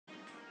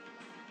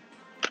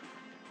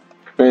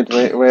Wait,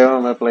 where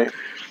am I playing?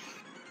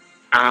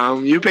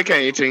 You pick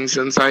anything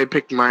since I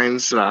picked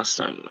mine's last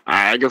time.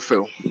 I go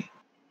Phil.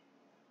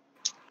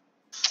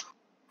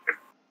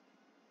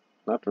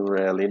 Not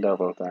really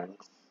double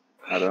thanks.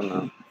 I don't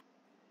know.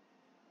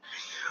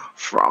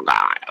 Frog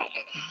Isle.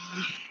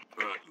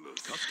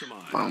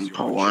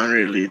 Power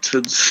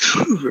related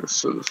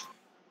services.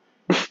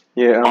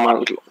 Yeah,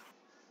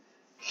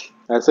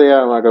 I say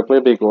I'm gonna play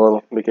big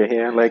wall because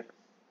here like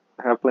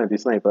I have plenty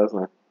snipers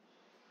now.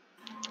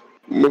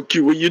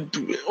 Mookie, what you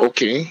doing?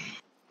 Okay.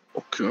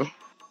 Okay.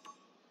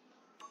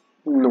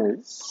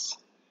 Nice.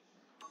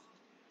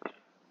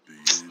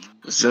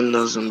 Zen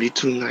doesn't be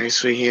too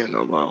nice for here,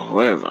 no, but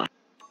whatever.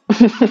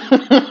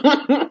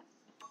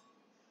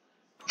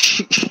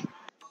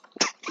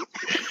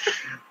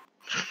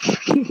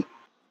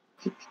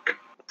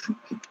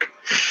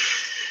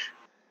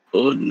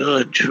 Oh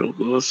no,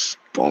 Jogos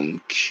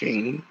Bomb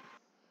King.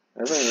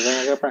 I think we're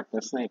gonna go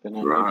practice sniping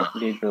and Bruh.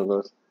 the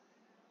jugglers.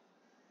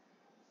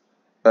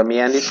 But me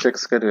and the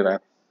Strix could do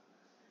that.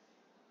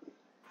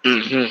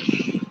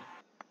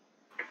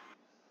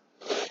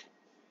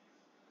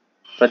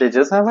 But they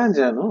just have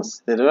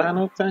Angelos. They don't have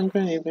no tank or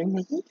anything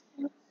with it.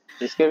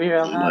 This could be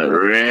real hard. But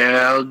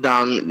real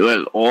damage,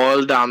 well,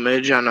 all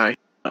damage and I.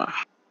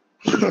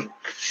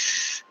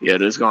 Yeah,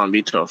 this gonna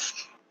be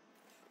tough.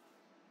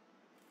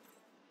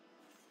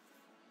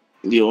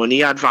 The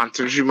only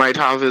advantage you might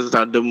have is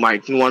that they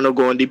might want to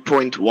go on the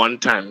point one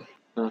time.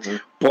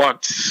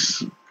 But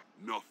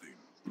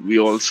we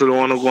also don't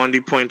want to go on the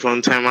point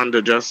one time and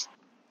they just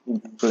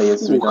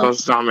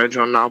focus damage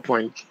on that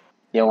point.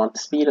 You want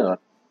speed or?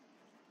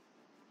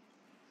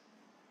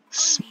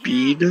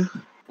 Speed?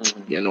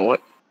 You know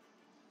what?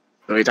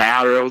 Wait, I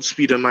had real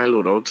speed in my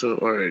loadout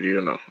already,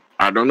 you know.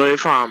 I don't know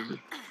if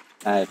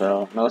Alright,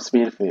 bro. No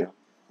speed for you.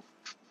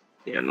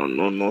 Yeah,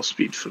 no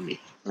speed for me.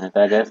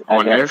 I guess. I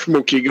wonder if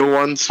Mookie go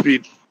one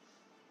speed.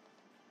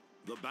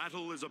 The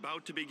battle is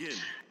about to begin.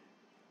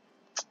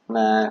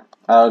 Nah,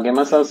 I'll give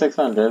myself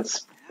 600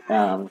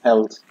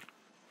 health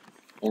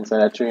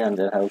instead of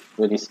 300 health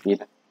with the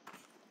speed.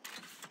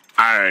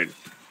 Alright.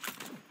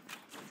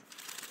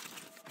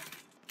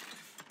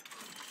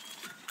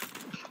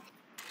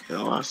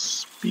 Your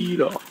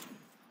speed up.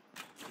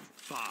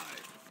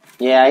 5.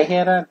 Yeah, I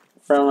hear that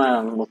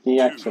from Mookie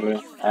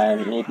actually. I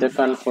need to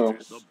confirm.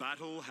 The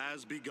battle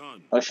has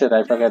begun. Oh shit,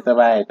 I forgot to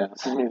buy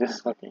items. Let me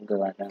just fucking go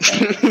back and buy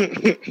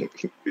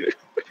items.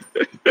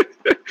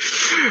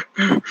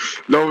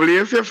 Lovely,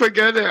 if you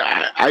forget it,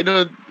 I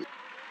don't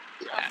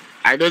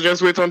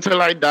just wait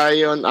until I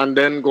die and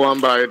then go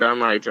and buy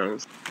them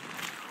items.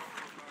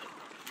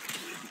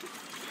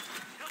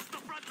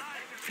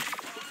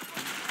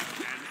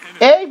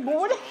 Hey,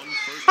 boy!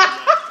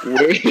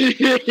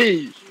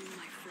 Wait.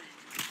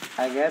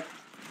 I get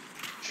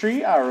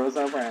 3 arrows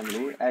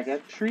apparently. I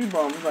get 3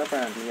 bombs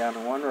apparently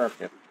and 1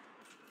 rocket.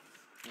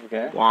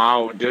 Okay.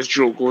 Wow, this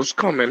Jogo's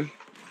coming.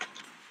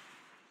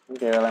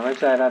 Okay, well, let me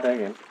try that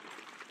again.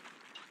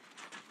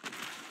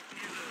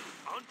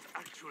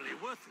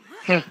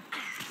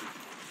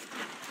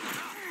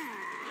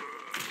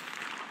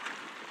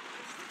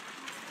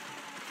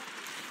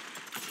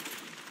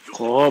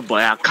 Oh boy,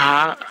 I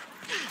can't.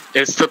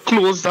 It's to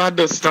close that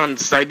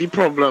distance, that's the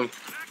problem.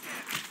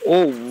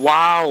 Oh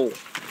wow.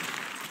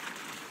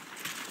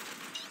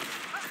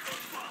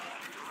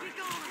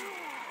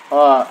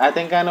 Oh, I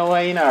think I know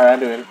what Inara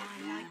doing.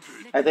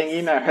 I think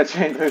Inara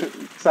trying to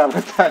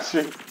sabotage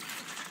me.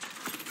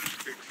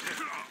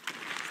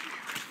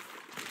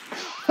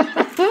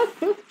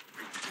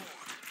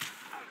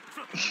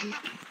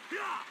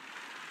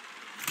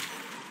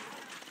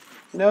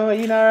 No,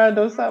 Inara,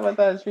 don't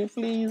sabotage me,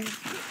 please.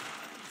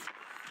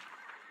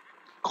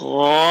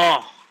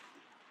 Oh.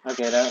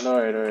 Okay, don't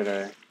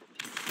worry.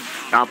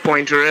 That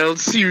point real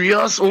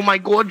serious. Oh my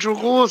god,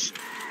 Jogos.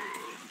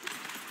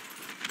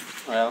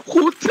 Well,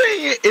 Who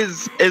thing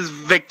is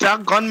Victor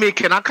gun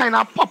making a kind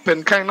of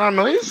popping kind of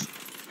noise?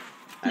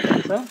 I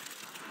think so.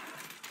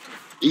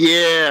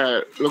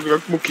 Yeah, look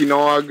like Mookie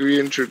now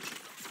agreeing truth.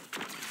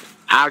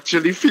 I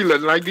actually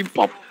feeling like the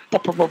pop,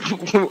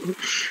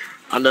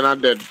 and then I'm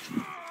dead.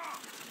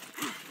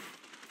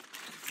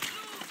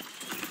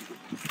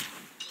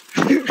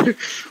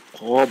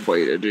 Oh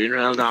boy, they're doing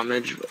real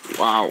damage.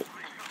 Wow.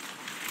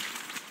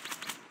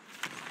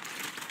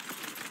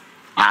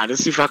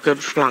 Let's see if I could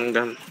flank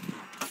them.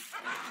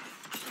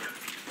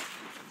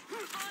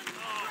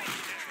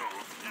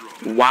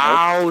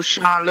 Wow,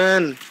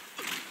 Charlene.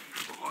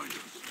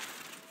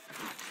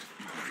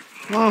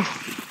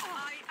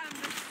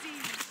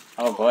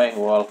 Oh boy,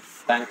 well,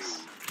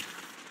 thanks.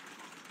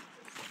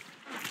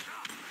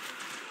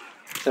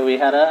 So we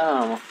had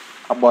a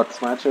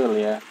bots match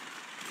earlier,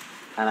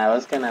 and I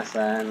was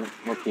Kanasa and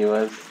Mookie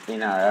was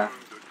Inara.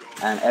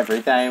 And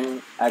every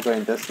time I go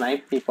into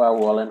snipe, people are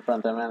wall in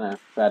front of me now.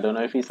 So I don't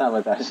know if he's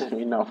sabotaging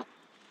me now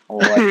or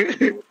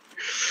what.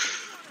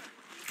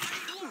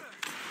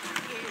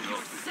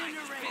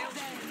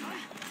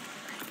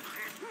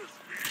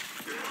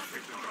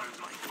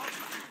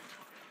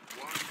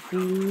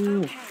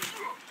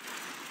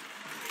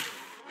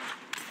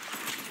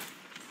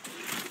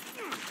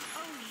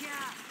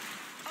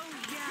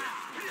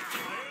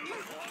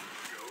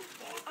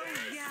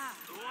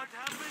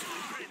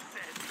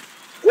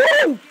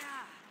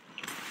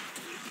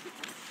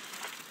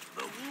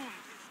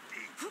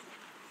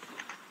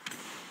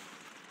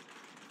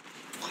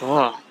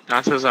 Oh,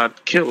 that is a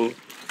kill.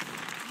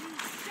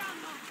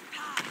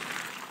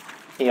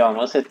 He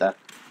almost hit that.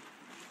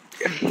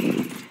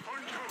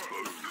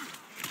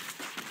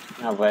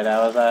 Oh boy, that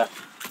was a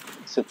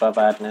super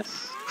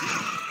badness.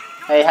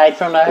 Hey, hide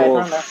from that, hide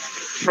Oh, from that.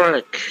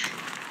 frick.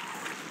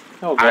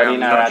 Oh I god, am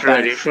not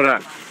ready for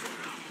that.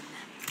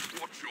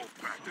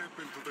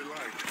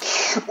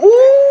 Ooh!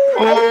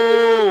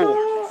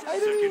 Oh! I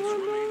didn't even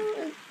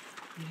know.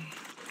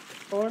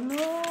 Oh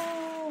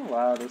no!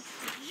 Wow, this.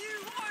 You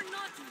are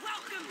not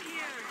welcome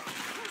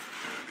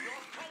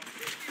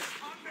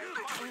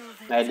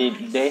here.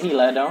 Did they heal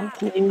her down?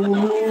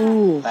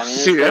 Ooh, I mean,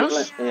 it's still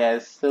serious? yeah,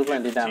 it's still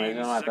plenty damage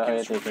no matter how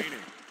you take it.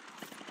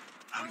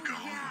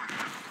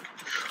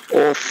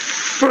 Oh,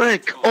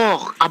 frick.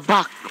 Oh, a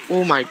back.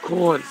 Oh my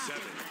god.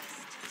 7,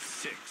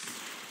 6,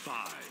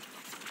 5,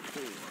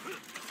 4,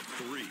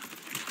 3,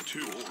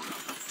 2.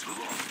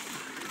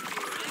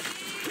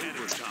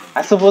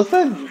 I supposed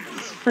to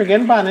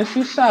friggin' banish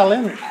you,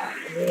 Charlene.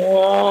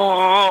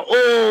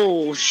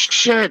 Oh,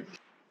 shit.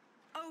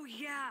 Oh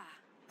yeah.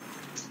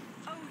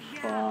 Oh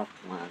yeah. Fuck,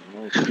 man.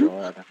 Oh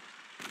god.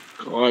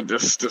 God,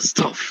 this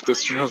tough.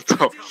 This real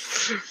tough.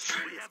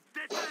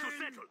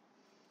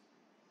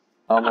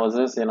 Oh,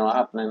 Moses, you know what's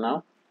happening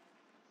now?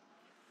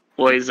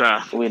 What is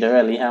that? We don't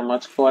really have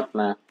much court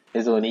now.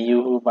 It's only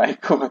you who buy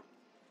court.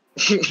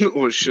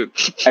 Oh, shit.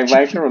 I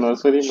buy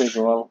Chronos for the big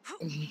wall.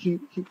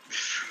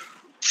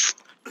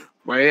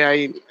 Why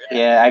I...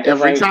 Yeah, I can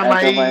Every buy, time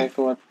I can buy I...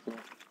 court too.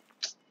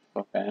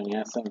 Fuck, I only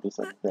have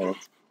 77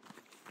 credits.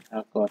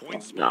 I've got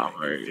one. No,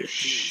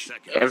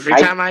 every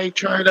time I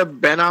try to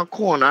bend a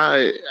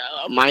corner,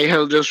 my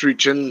health just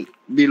reaching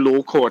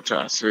below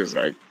quarter. So it's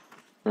like,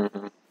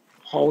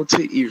 how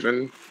to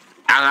even...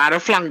 I gotta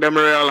flank them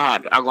real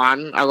hard. I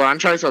go and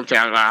try something.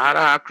 I gotta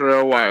hack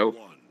real while.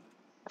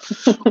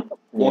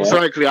 Most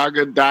likely I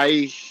could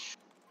die.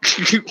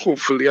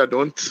 Hopefully I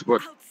don't,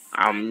 but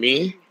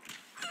me.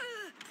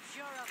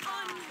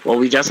 Well,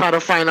 we just had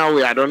to find our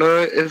way. I don't know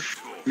if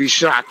we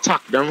should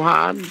attack them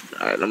hard.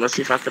 Let me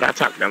see if I could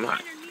attack them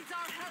hard.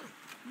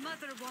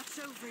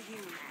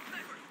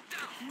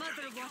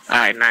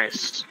 Alright,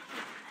 nice.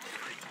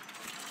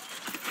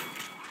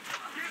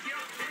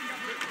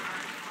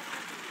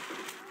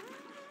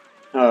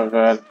 Oh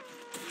god.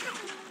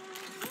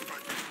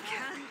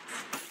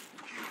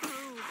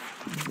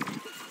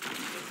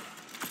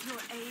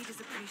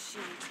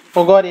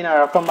 Oh god,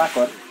 Inara, come back,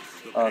 what?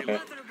 Oh, okay.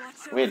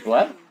 Wait,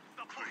 what?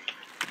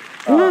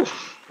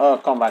 Oh,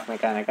 combat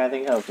mechanic, I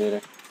think helped you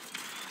there.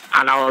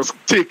 And I was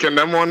taking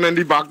them on in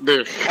the back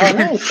there. Oh,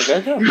 nice,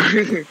 good job.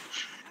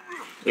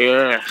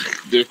 Yeah,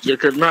 they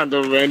couldn't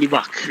handle me in the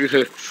back.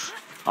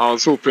 I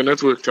was hoping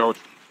it worked out.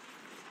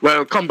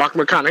 Well, comeback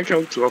mechanic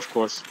helped too, of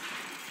course.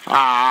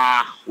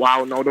 Ah,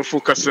 wow, now the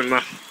focusing,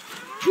 man.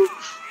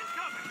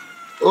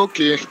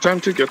 Okay, time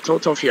to get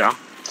out of here.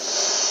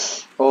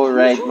 Oh,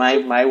 right,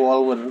 my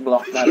wall wouldn't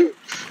block that.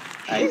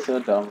 I so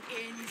dumb.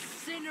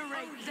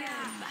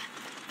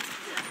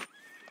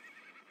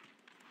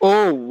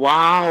 Oh,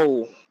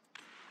 wow.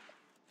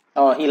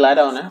 Oh, he lied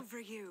down, eh?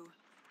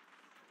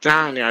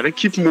 Damn, yeah, they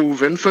keep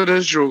moving for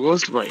this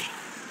Jogos boy.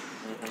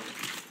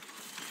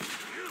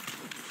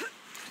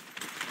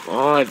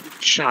 God,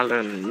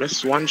 Shalon,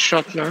 miss one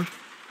shot now.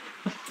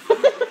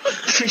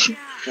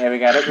 Yeah, we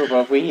got a group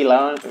of we heal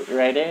on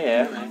right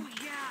there, yeah.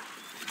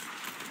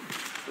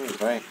 Oh,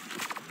 boy.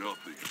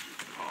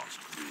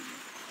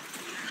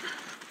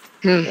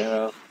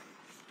 Yeah,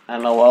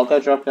 and the Walker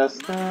dropped us.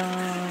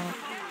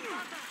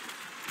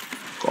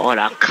 God,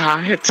 I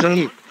can't hit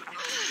him.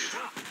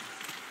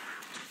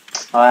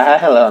 Oh, I had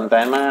hell on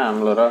time,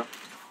 man, little.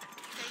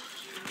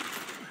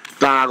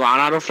 Then I got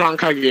another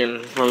flank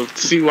again. We'll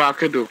see what I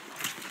can do.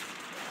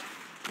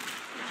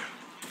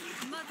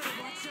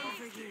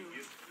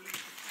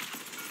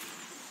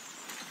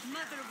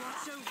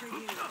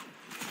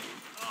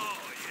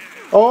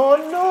 Oh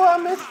no, I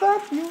missed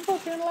that. You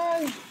fucking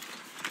lied.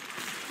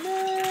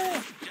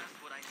 No.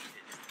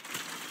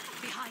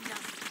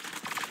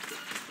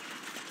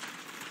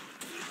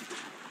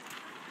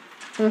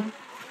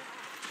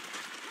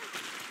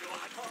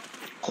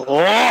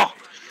 Oh,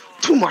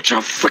 too much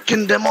of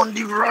freaking them on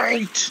the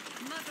right.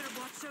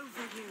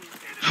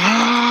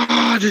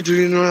 Ah, they're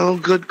doing real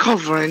good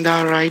covering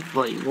that right,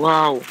 boy.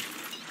 Wow.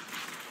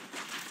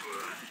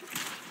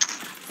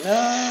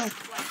 No.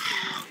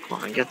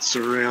 Come on, get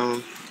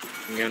surreal.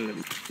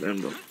 Again,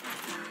 remember.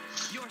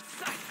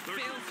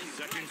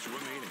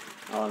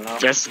 Oh no.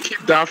 Just keep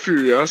that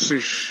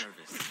furious.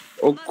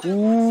 Oh,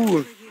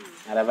 cool.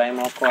 Gotta buy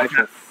more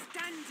quarters.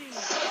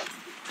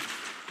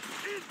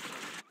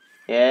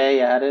 Yeah,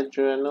 you had a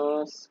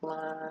journalist,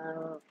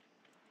 man.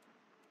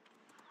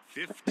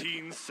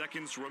 15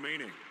 seconds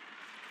remaining.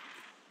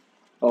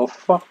 Oh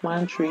fuck,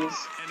 man,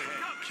 trees.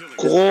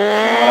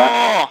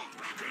 Oh!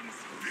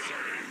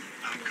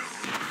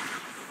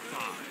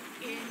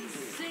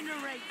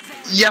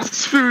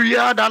 Yes,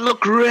 Furia, that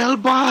look real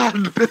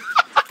bad.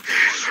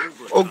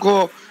 Oh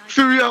god,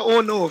 Furia,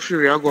 oh no,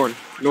 Furia gone.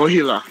 No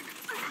healer.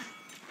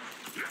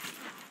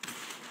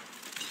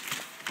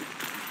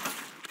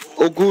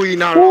 Ogui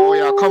now. Oh,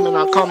 yeah, coming,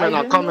 I'm coming, I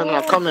I'm didn't coming,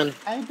 I'm know. coming.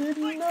 I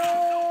didn't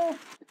know.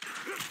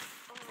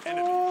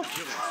 Enemy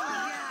killing Oh spree.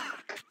 yeah.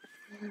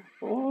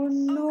 Oh Oh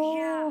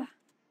yeah. no.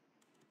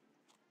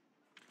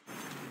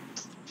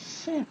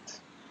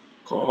 Shit.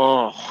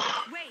 Oh,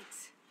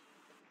 Wait.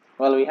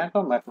 Well, we have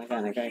come back Oh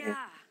mechanic, I guess. yeah.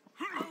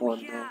 Oh Oh no.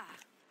 yeah.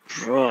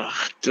 bro,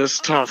 this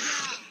Oh tough. yeah.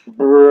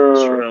 It's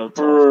Bruh, real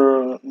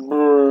tough.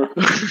 bruh.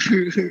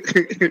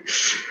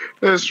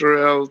 It's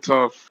real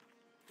tough.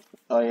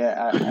 Oh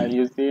yeah, I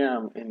used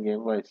the in-game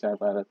voice chat,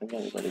 but I don't think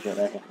anybody could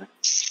hear me.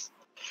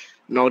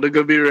 Now they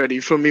gonna be ready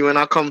for me when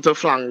I come to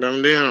flank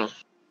them there.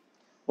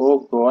 Oh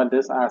god,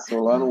 this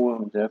asshole on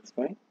worm jets,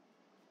 right?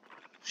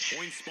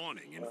 Point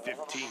spawning in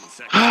 15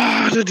 seconds.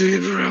 Ah, they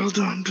did real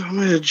damn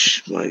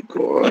damage. My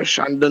gosh,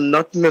 and the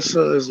nut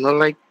missile is not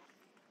like,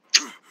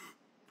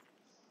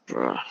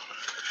 bruh.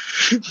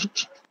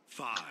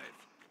 5,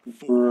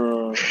 4,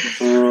 Bruh,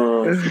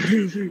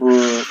 bruh, 2,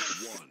 bruh.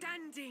 1.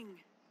 Outstanding.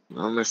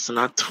 I'm missing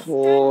at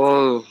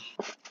all.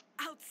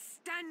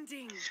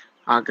 Outstanding.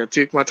 I can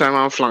take my time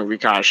and flank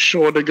because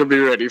sure they could be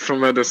ready for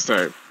me this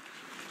time.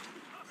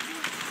 You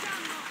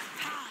shall not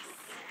pass.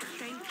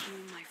 Thank you,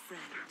 my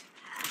friend.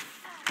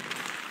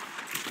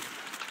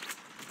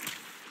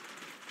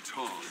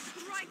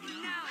 Strike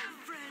now,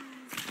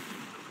 friends.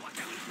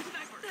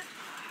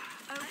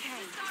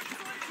 Okay. Start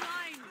front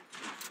line.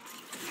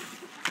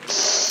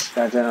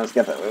 That general's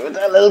got away with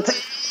that little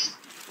thing.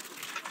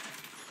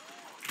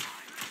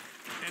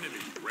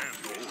 Enemy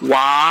rambo.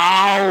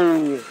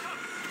 Wow!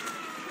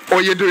 Oh,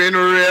 you're doing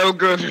real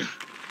good.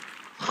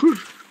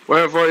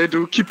 Whatever you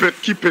do, keep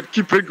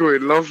it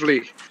going.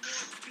 Lovely. It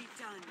won't be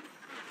done.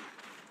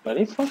 What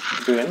the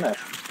fuck doing that?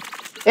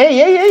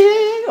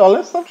 Hey! All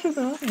that stuff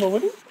shooting, huh?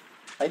 Nobody?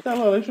 I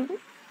tell all that shooting.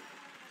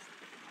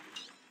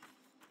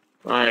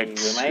 Hey, Right,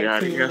 with my yeah, I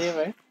team guess. there,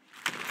 right?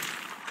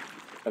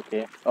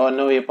 Okay. Oh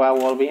no, you put a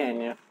wall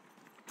behind you.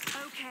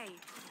 Okay.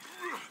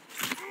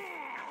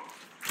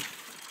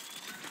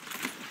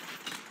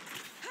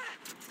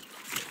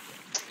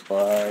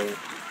 Bye.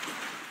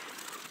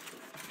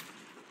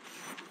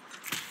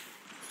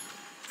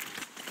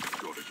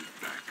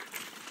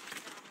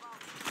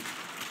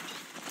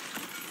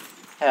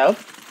 Help!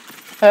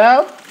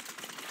 Help!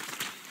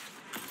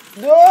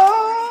 No!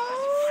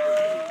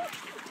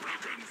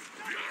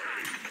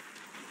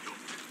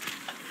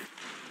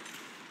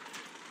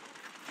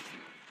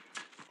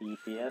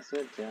 DPS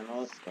with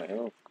general spray.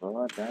 Oh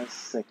god, that's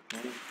sick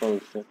man.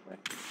 Bullshit, right?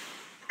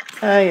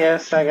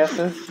 Yes, I guess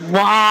it's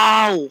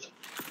Wow!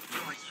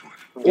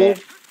 okay.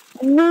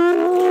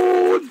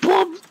 Oh,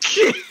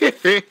 pumpkin!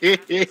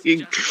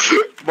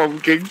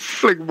 Pumpkin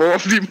flick more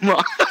of the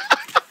mark.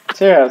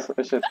 Cheers.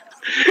 Oh shit.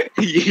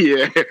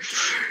 Yeah.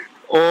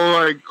 Oh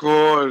my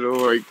god,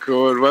 oh my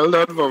god. Well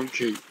done,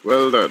 Pumpkin.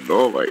 Well done.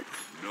 Oh my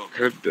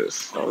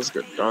goodness. That was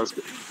good. That was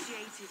good.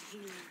 Appreciated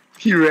here.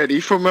 He ready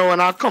for me when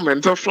I come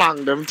in to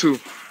flank them too.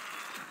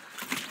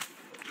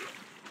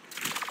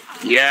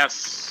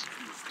 Yes.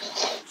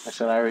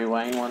 Should I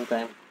rewind one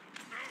time?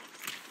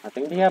 I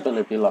think the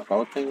ability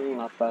lockout thing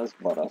not as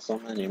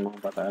bothersome anymore,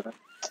 but I don't.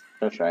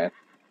 Just try it.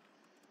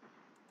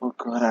 Oh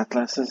god,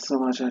 Atlas is so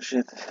much of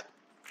shit.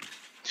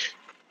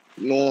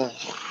 No.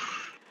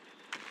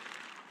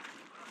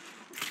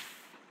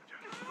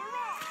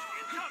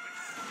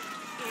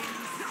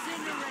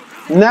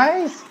 Incinerate.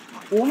 Nice!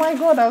 Oh my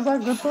god, that was a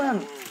good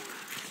plan.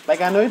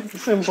 Like, I know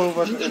it's simple,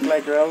 but it's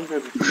like real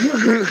good.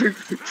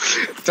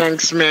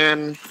 Thanks,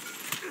 man.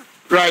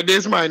 Right,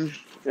 this man.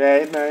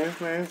 Right, nice.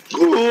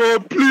 Oh,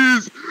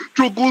 please.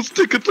 Drogo's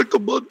take it like a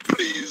bud,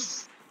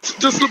 please.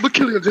 Just let me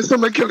kill you. Just let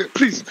me kill you.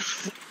 Please.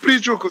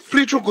 Please, Drogos.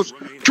 Please, Drogos.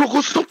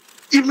 Drogos, stop.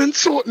 Even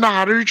so.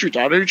 Nah, I don't retreat.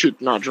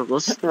 Nah,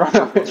 Drogos.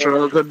 Drogos,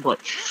 real good boy.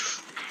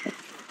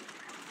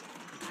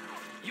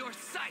 Your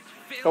sight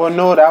fails. Oh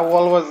no, that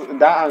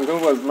angle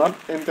was not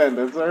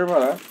intended. Sorry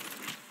about that.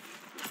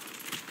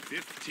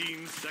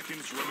 15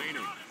 seconds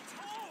remaining.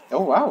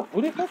 Oh wow,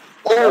 who the fuck?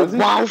 That Oh, was it.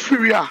 wow,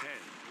 Furia. 10,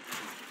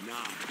 9,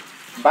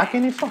 Back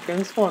in the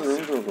fucking spawn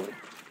room, Drogo.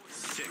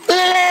 6.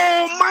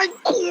 Oh, my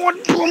God,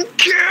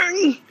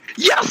 Pumpkin.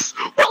 Yes.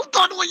 Well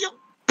done, will you?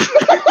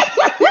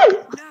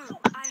 No,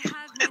 I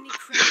have many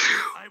credits.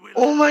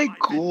 Oh, my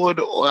God.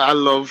 Oh, I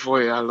love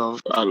boy. I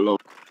love.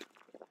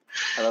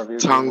 I love you,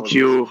 Thank Drogo.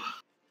 you.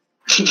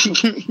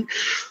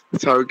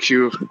 Thank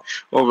you.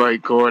 Oh my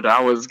god,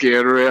 I was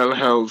getting real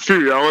help.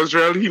 Fury, I was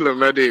real healing,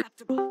 my day.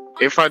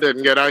 If I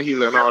didn't get a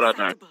healing out of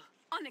that.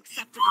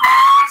 Unacceptable.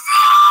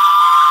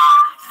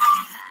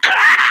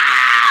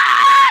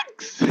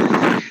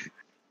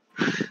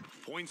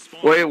 Point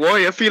spawn. Wait,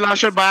 what? You feel I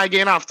should buy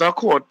again after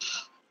court?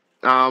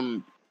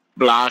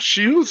 Blast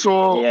shields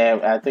or? Yeah,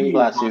 I think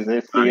Blast is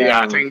if the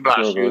Yeah, I think blast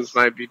Drogos. shields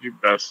might be the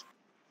best.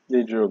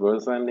 The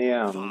Drogos and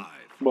the 5,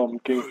 Bomb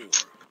King.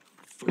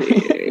 4, 3,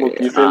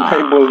 Mookie said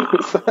my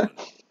bulldozer.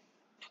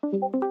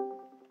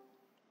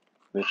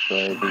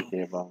 Destroy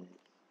DK bomb.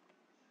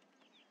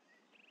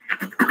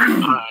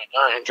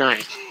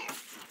 Alright.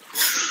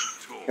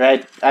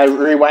 Right, I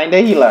rewind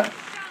the healer.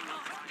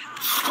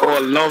 Oh,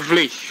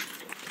 lovely.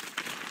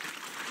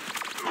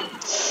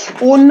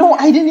 Oh no,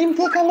 I didn't even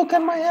take a look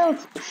at my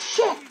health.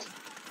 Shit!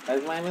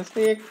 That's my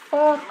mistake.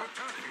 Fuck.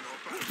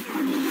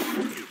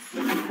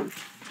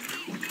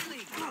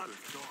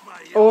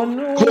 Oh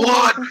no,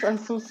 God! Jesus, I'm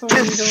so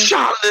sorry. This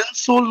Charlotte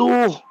so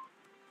low.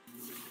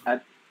 I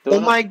Oh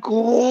don't know. my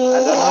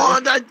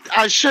God!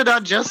 I should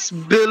have just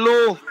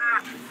below.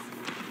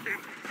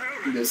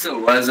 So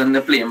wasn't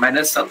the play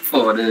minus up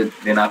for the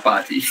dinner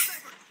party.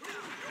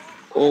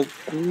 Oh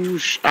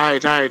gosh.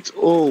 Alright.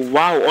 Oh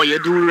wow. Oh, you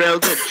do real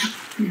good.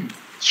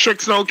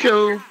 Strix now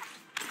kill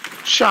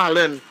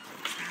Charlene.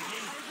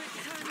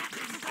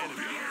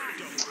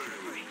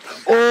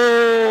 All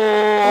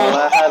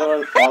I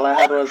Oh!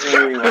 had was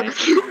a rewind.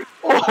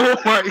 Oh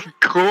my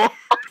God!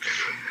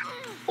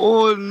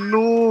 Oh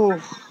no!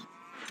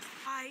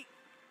 I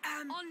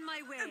am on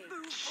my way.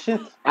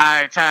 Shit.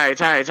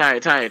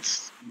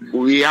 Tight.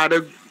 We had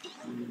a.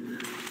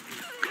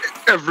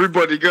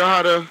 Everybody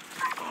got a.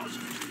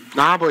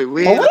 Nah, boy,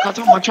 wait, look at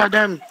how much of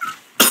them.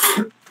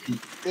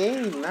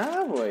 Hey,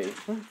 nah, boy.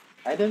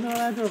 I didn't know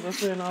that was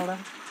doing all that.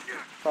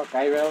 Fuck,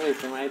 I will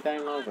wasting my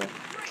time now, bro.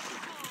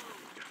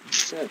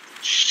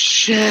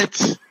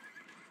 Shit!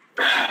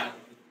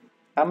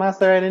 I'm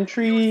master in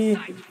 3.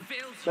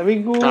 There we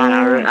go.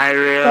 I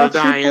real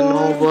dying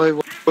now, boy.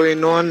 What's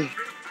going on?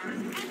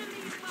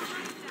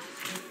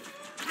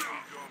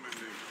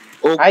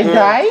 Oh, I God.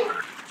 die?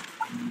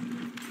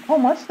 How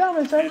much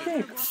damage I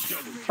take?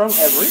 From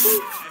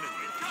everything?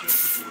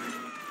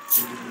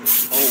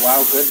 Oh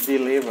wow, good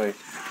delay, boy.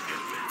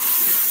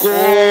 Go!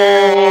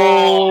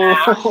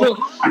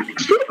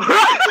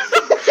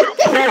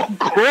 Oh,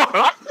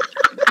 God!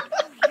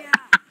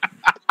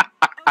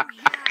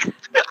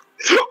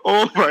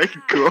 Oh my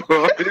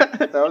God!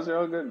 That was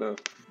real good though.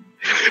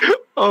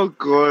 Oh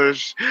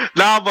gosh.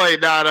 Nah, boy,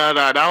 nah.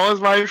 That was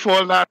my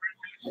fault. Nah.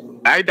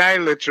 I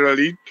died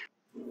literally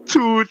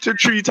 2 to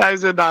 3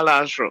 times in that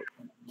last round.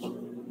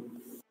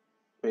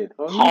 Wait,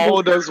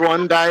 How does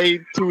one die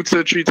 2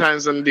 to 3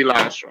 times in the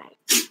last round?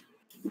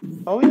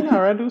 How you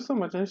know I do so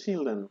much in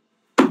shielding?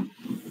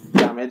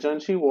 Damage on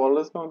she wall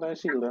is count as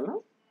shielding,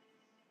 no?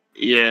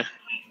 Yeah.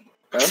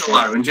 So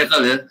Arvin check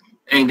out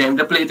any time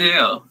to play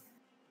there.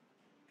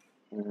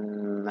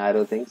 I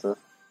don't think so.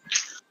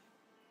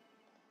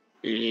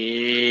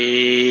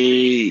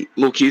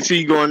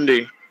 Mukisi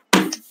Gonde.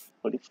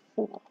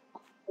 44.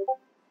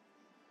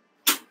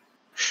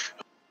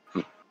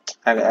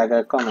 I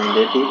got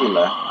commended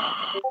Hila.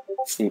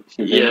 She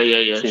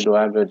do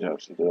a good job.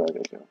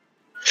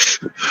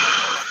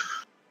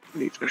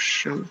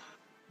 Leadership.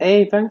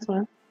 Hey, thanks,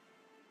 man.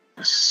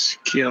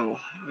 Skill.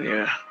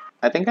 Yeah.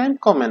 I think I'm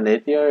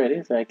commended you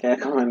already, so I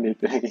can't commend you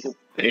again.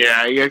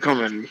 Yeah, you're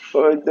coming.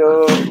 Oh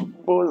no,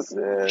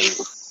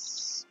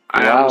 bosses.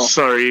 I am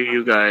sorry,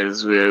 you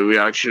guys. We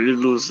actually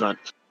lose that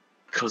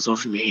because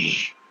of me.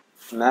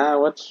 Nah,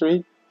 what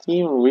street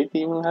team? We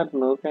team had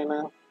no kind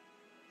of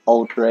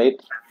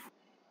outright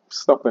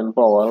stopping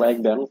power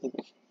like them.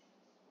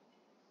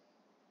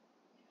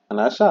 And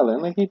I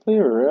Charlene, like he play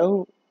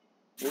real.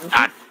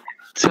 I'm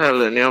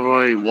telling you,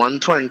 boy,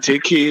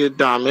 120k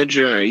damage.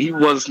 He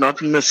was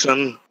not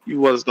missing.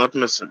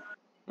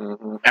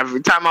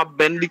 Every time I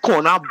bend the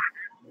corner,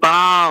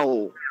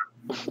 bow.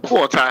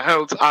 Quarter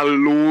health, I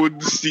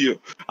load steel.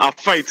 I'm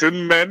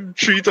fighting men,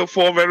 3 to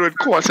 4 men with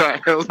quarter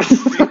health.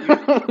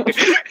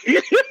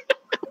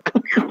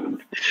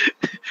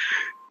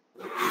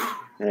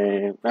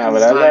 Hey, nah, but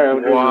that's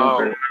like,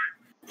 wow.